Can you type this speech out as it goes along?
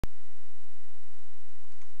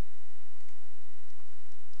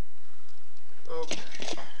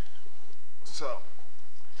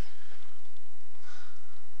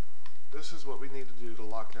this is what we need to do to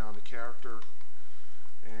lock down the character,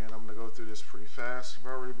 and I'm going to go through this pretty fast. You've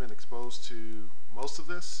already been exposed to most of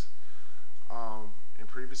this in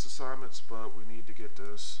previous assignments, but we need to get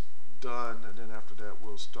this done, and then after that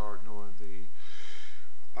we'll start doing the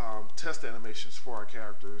test animations for our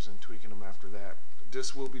characters and tweaking them after that.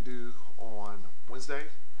 This will be due on Wednesday,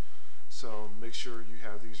 so make sure you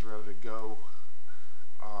have these ready to go,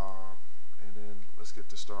 and then let's get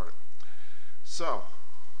this started. So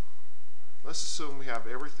let's assume we have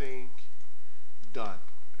everything done,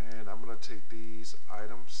 and I'm going to take these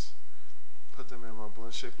items, put them in my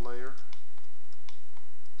blend shape layer,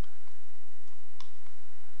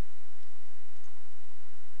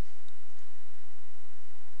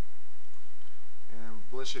 and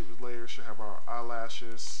blend shape layer should have our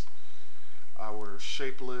eyelashes, our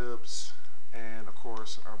shape libs, and of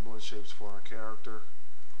course our blend shapes for our character.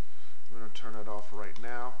 We're going to turn that off right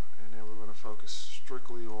now, and then we're going to focus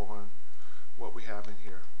strictly on what we have in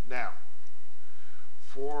here. Now,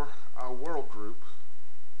 for our world group,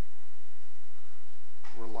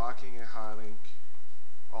 we're locking and hiding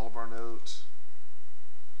all of our nodes,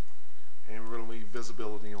 and we're going to leave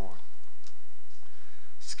visibility on.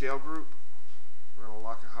 Scale group, we're going to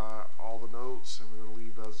lock and hide all the nodes, and we're going to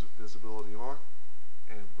leave visibility on,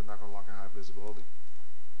 and we're not going to lock and hide visibility.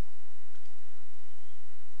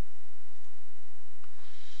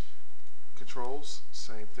 Controls,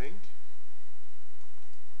 same thing.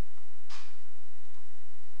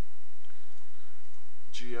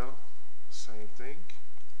 Geo, same thing.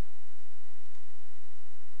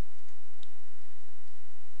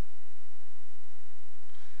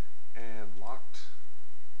 And locked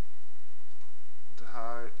to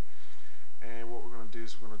hide. And what we're going to do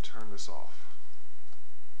is we're going to turn this off.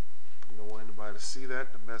 We don't want anybody to see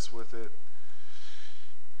that, to mess with it.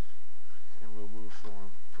 And we'll move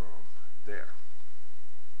from there.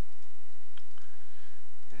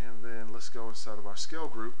 And then let's go inside of our scale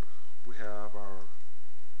group. We have our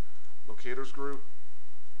locators group,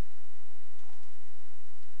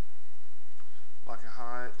 lock and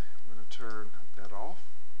hide. I'm going to turn that off.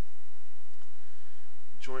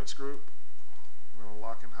 Joints group, we're going to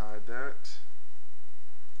lock and hide that.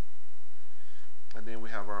 And then we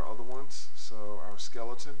have our other ones, so our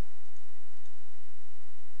skeleton,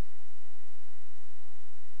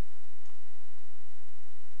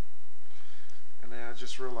 and then I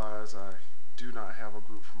just realized I do not have a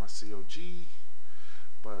group for my COG,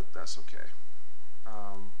 but that's okay.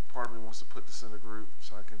 Part of me wants to put this in a group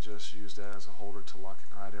so I can just use that as a holder to lock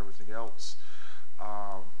and hide everything else.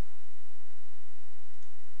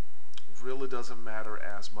 Really doesn't matter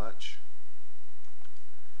as much,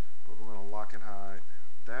 but we're going to lock and hide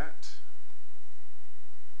that.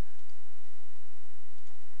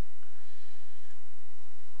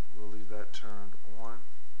 We'll leave that turned on.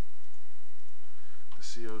 The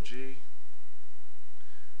COG,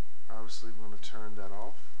 obviously we're going to turn that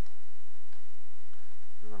off.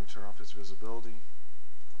 We're going to turn off its visibility.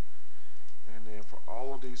 And then for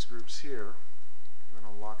all of these groups here, we're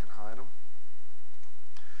going to lock and hide them.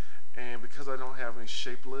 And because I don't have any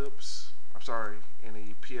shape libs, I'm sorry,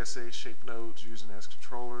 any PSA shape nodes using as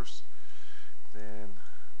controllers, then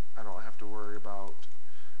I don't have to worry about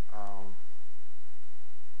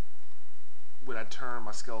when I turn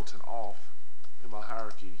my skeleton off in my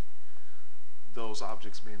hierarchy, those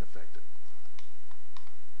objects being affected.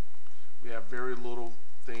 We have very little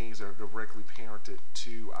things that are directly parented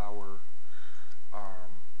to our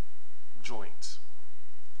joints,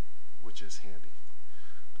 which is handy.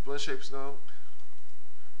 The blend shapes node,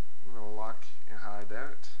 we're going to lock and hide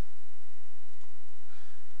that.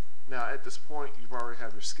 Now at this point you've already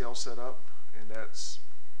have your scale set up, and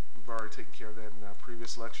we've already taken care of that in our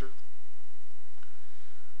previous lecture.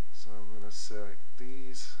 So I'm going to select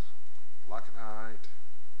these, lock and hide.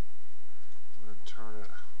 I'm going to turn it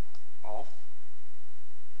off.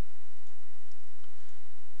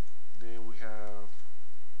 Then we have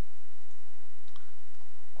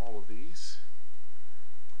all of these.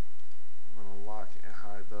 I'm going to lock and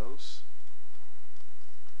hide those.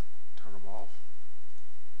 Turn them off.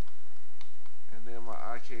 And then my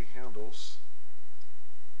IK handles,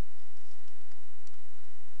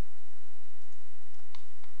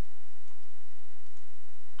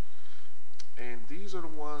 and these are the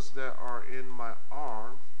ones that are in my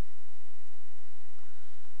arm.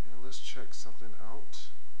 And let's check something out.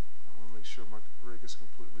 I want to make sure my rig is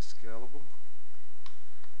completely scalable,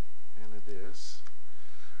 and it is.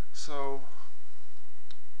 So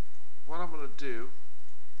what I'm going to do,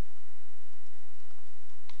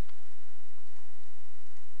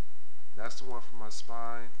 that's the one for my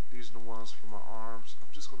spine, these are the ones for my arms. I'm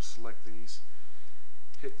just going to select these,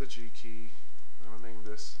 hit the G key. I'm going to name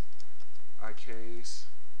this IKs.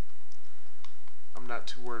 I'm not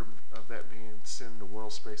too worried of that being sent to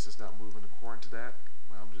world space is not moving according to that.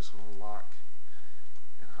 I'm just going to lock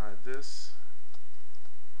and hide this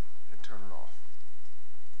and turn it off.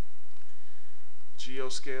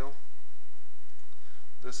 Geoscale.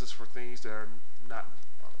 This is for things that are not,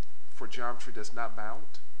 for geometry that's not bound.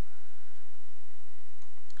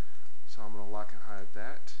 So I'm going to lock and hide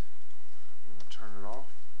that. I'm going to turn it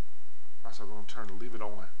off. Also, I'm going to leave it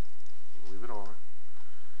on. Leave it on.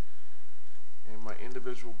 And my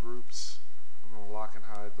individual groups, I'm going to lock and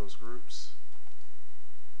hide those groups.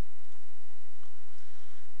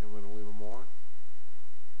 And we're going to leave them on.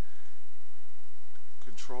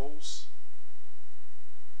 Controls.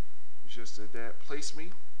 We just did that. Place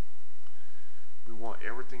me. We want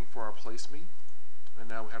everything for our place me. And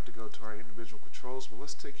now we have to go to our individual controls. But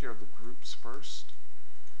let's take care of the groups first.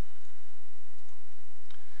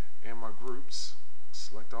 And my groups,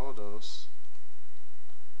 select all of those.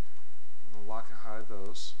 I'm going to lock and hide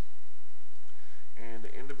those. And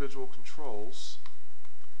the individual controls.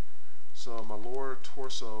 So my lower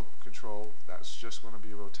torso control, that's just going to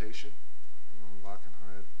be rotation. I'm going to lock and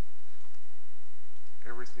hide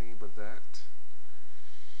everything but that.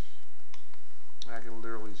 And I can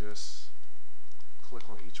literally just click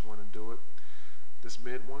on each one and do it. This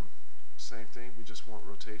mid one, same thing, we just want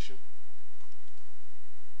rotation.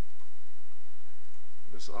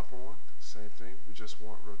 This upper one, same thing, we just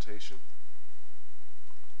want rotation.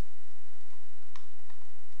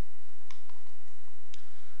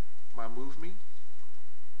 My move me,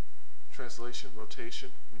 translation,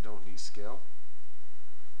 rotation, we don't need scale.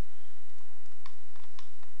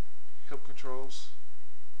 Hip controls,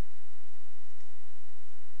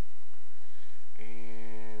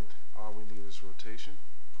 and all we need is rotation.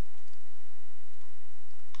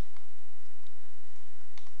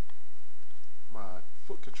 My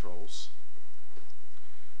foot controls,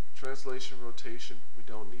 translation, rotation, we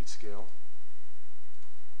don't need scale.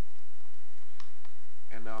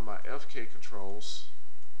 And now my FK controls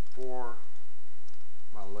for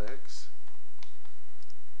my legs.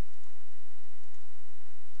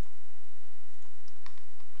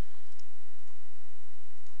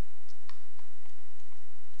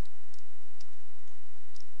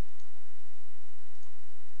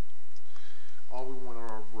 All we want are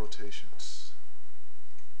our rotations.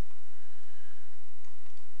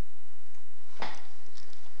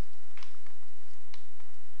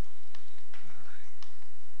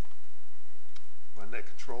 Neck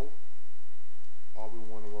control, all we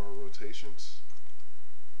want are our rotations.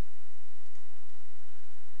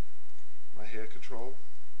 My head control,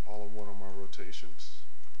 all I want are my rotations.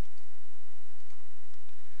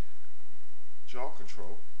 Jaw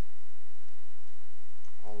control,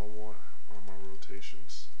 all I want are my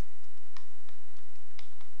rotations.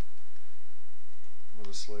 I'm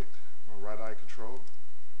going to select my right eye control,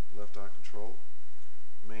 left eye control,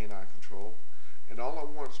 main eye control, and all I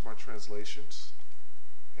want is my translations.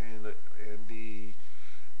 And the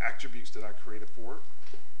attributes that I created for it.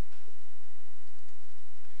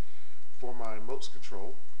 For my modes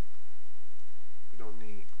control, we don't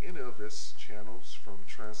need any of its channels from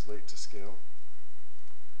translate to scale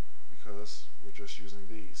because we're just using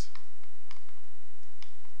these.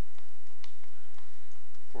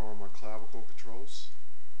 For my clavicle controls,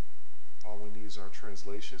 all we need is our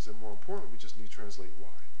translations, and more importantly, we just need translate Y.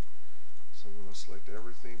 So I'm going to select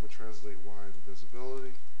everything but translate Y and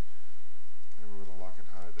visibility, and we're going to lock and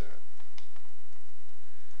hide that.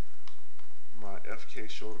 My FK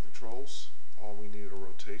shoulder controls, all we need are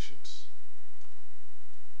rotations.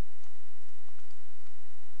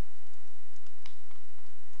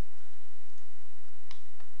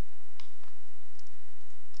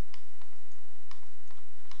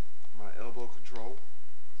 My elbow control,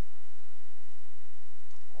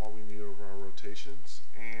 all we need are our rotations,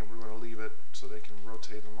 and we're going to leave it so they can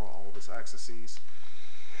rotate along all of its axes,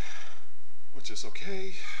 which is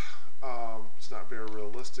okay. It's not very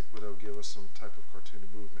realistic, but it'll give us some type of cartoon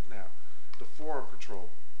movement. Now, the forearm control,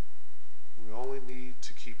 we only need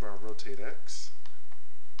to keep our rotate X.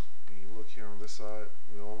 And you look here on this side,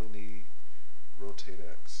 we only need rotate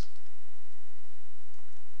X.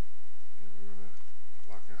 And we're going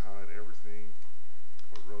to lock and hide everything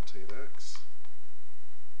but rotate X.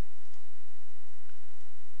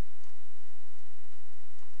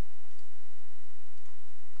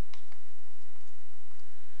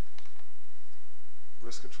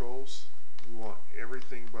 Wrist controls, we want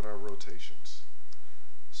everything but our rotations.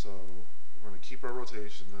 So we're going to keep our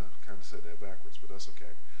rotation. I kind of said that backwards, but that's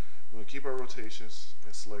okay. We're going to keep our rotations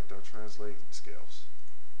and select our translate and scales.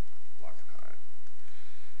 Lock and hide.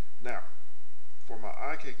 Now, for my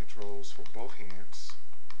IK controls for both hands,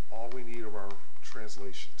 all we need are our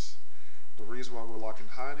translations. The reason why we're locking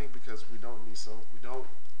hiding because we don't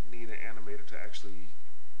need an animator to actually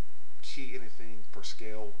key anything for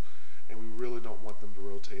scale, and we really don't want them to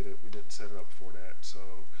rotate it. We didn't set it up for that, so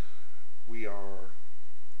we are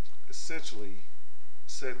essentially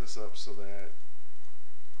setting this up so that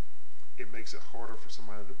it makes it harder for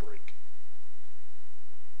somebody to break.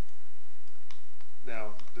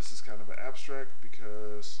 Now, this is kind of an abstract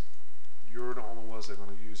because you're the only ones that are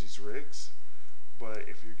going to use these rigs. But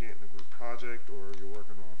if you're getting a group project or you're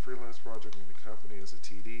working on a freelance project in the company as a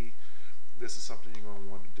TD, this is something you're going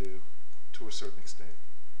to want to do to a certain extent.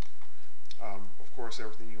 Of course,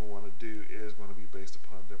 everything you want to do is going to be based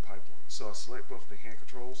upon their pipeline. So I select both the hand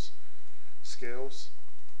controls, scales.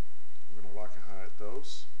 I'm going to lock and hide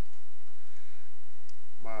those.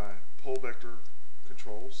 My pole vector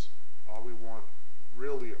controls, all we want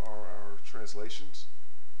really are our translations.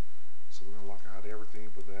 So we're going to lock and hide everything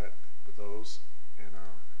but those, and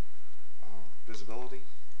our visibility.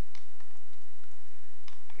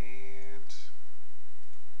 And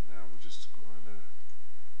now we're just going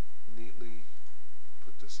to neatly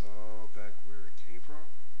put this all back where it came from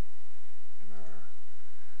in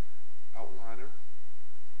our outliner.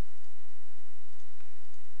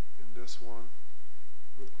 In this one,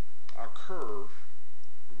 our curve,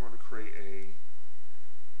 we're going to create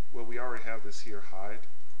well, we already have this here, hide.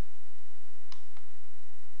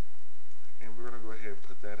 And we're going to go ahead and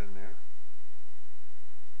put that in there.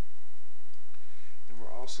 And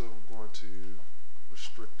we're also going to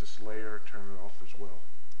restrict this layer, turn it off as well.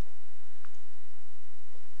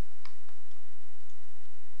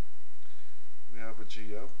 We have a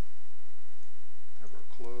geo, have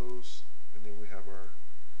our close, and then we have our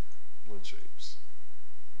blend shapes.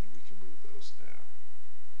 And we can move those down.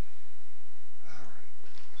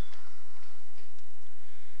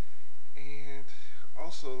 And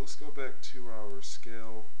also, let's go back to our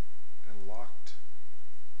scale and locked.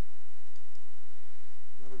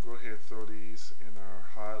 I'm going to go ahead and throw these in our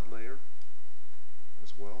hide layer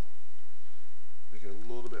as well. Make it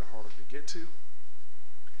a little bit harder to get to.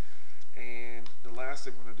 And the last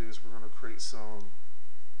thing we're going to do is we're going to create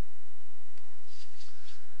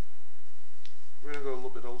we're going to go a little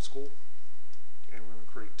bit old school, and we're going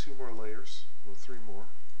to create 2 more layers, well, 3 more.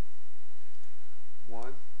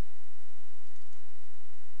 1,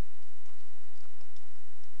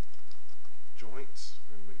 joints,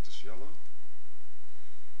 we're going to make this yellow.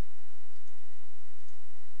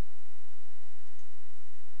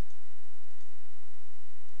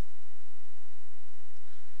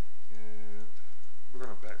 And we're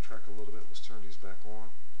going to backtrack a little bit. Let's turn these back on.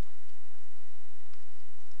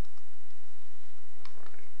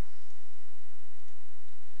 Alright.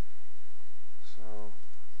 So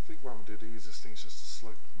I think what I'm going to do the easiest thing is just to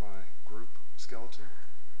select my group skeleton,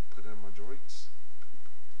 put in my joints.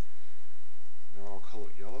 They're all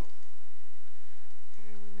colored yellow,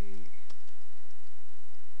 and we need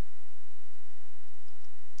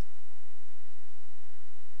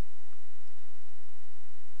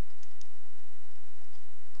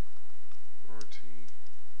RT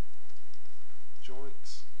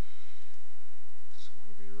joints. It's going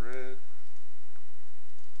to be red.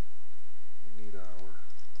 We need our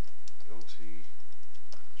LT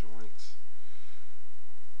joints.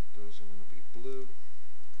 Those are going to be blue.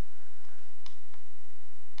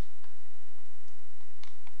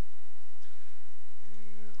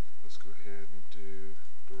 Let's go ahead and do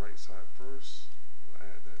the right side first. We'll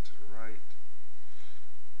add that to the right.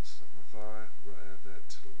 Set my thigh. We'll add that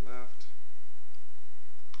to the left.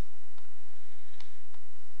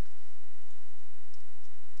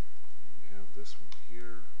 We have this one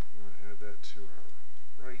here. We're going to add that to our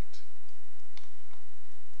right.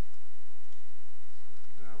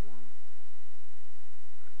 That one.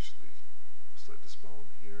 Actually, let's let this bone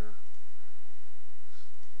here.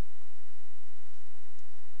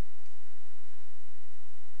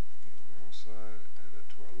 Side, add that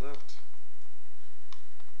to our left,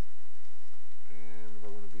 and if I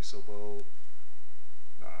want to be so bold,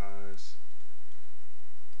 the eyes,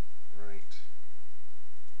 right,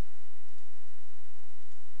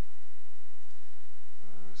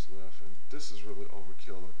 eyes left, and this is really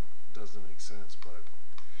overkill and doesn't make sense, but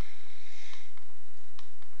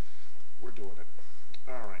we're doing it.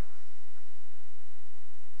 Alright,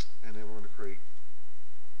 and then we're going to create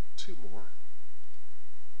 2 more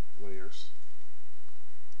layers,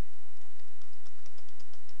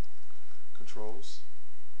 controls,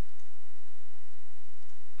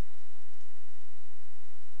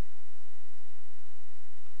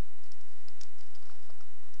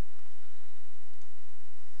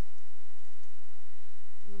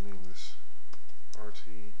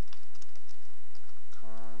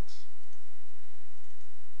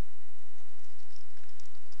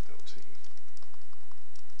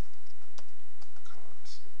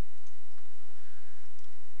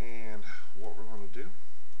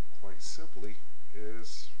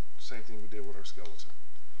 is same thing we did with our skeleton.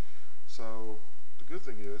 So the good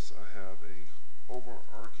thing is I have a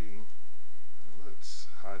overarching, let's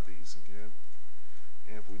hide these again,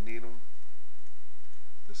 and if we need them,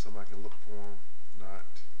 then somebody can look for them, not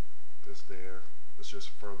this there. Let's just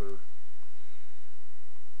further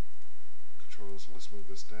control this. Let's move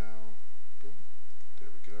this down. Boom. There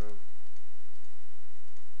we go.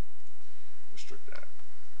 Restrict that.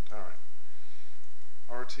 Alright.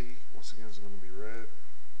 RT, once again, is going to be red.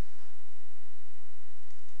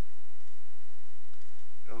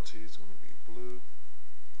 LT is going to be blue.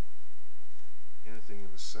 Anything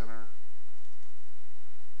in the center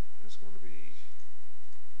is going to be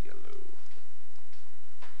yellow.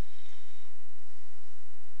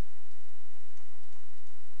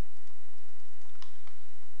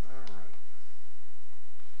 Alright.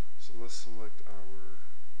 So let's select our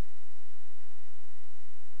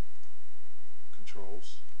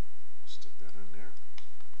controls. Stick that in there.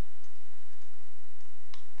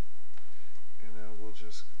 And now we'll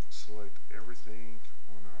just select everything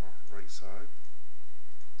on our right side.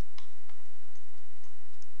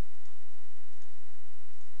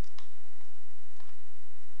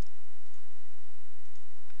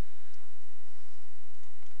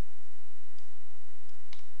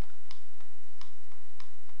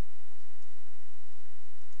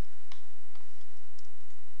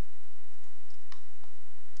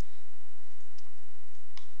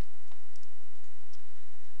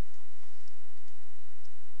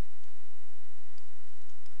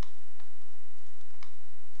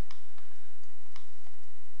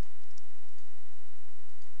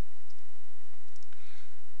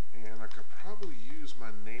 I could probably use my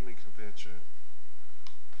naming convention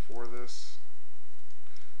for this,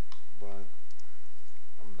 but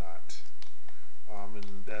I'm not.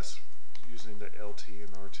 And that's using the LT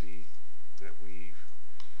and RT that we've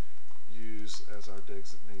used as our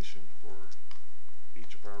designation for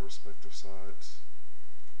each of our respective sides.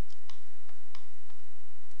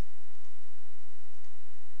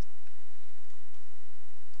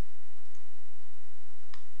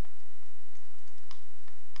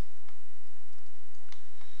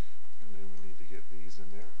 These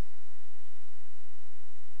in there.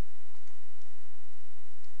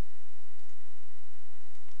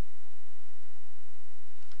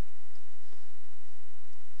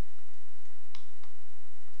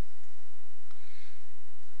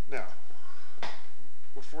 Now,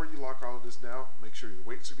 before you lock all of this down, make sure your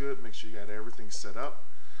weights are good, make sure you got everything set up,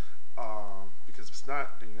 because if it's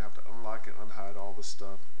not, then you have to unlock and unhide all this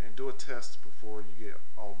stuff and do a test before you get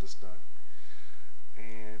all this done.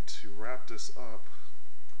 And to wrap this up,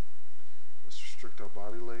 let's restrict our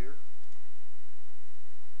body layer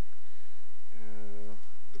and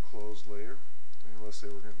the clothes layer. And let's say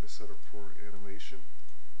we're going to set up for animation.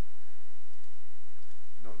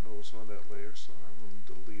 Don't know what's on that layer, so I'm going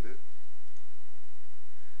to delete it.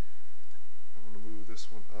 I'm going to move this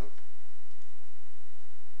one up.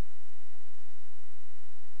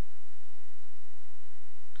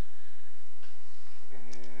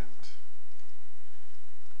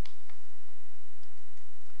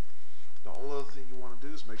 Thing you want to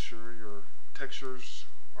do is make sure your textures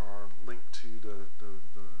are linked to the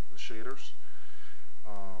shaders,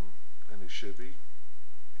 and they should be.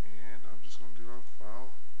 And I'm just going to do a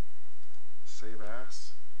file, save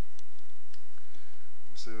as.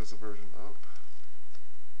 Save as a version up,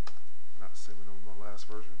 not saving over my last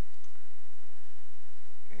version.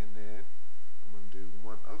 And then I'm going to do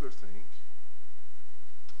one other thing.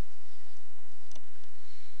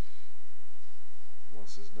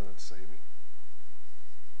 Once it's done saving,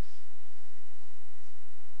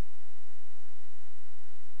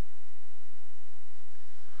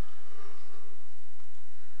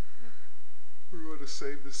 we're going to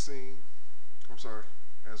save the scene,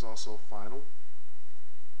 as also final.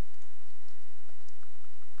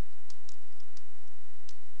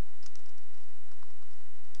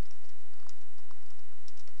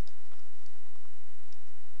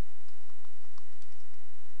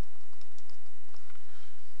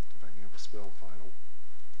 If I can ever spell final.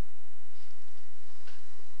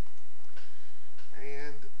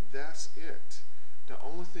 And that's it. The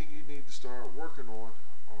only thing you need to start working on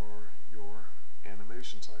are your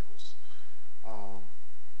animation cycles,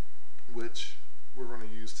 which we're going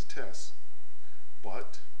to use to test.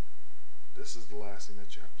 But this is the last thing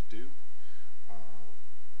that you have to do.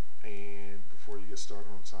 And before you get started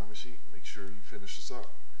on the assignment sheet, make sure you finish this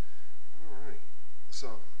up. Alright,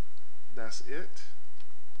 so that's it.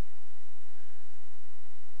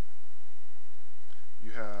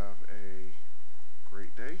 You have a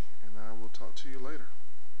great day, and I will talk to you later.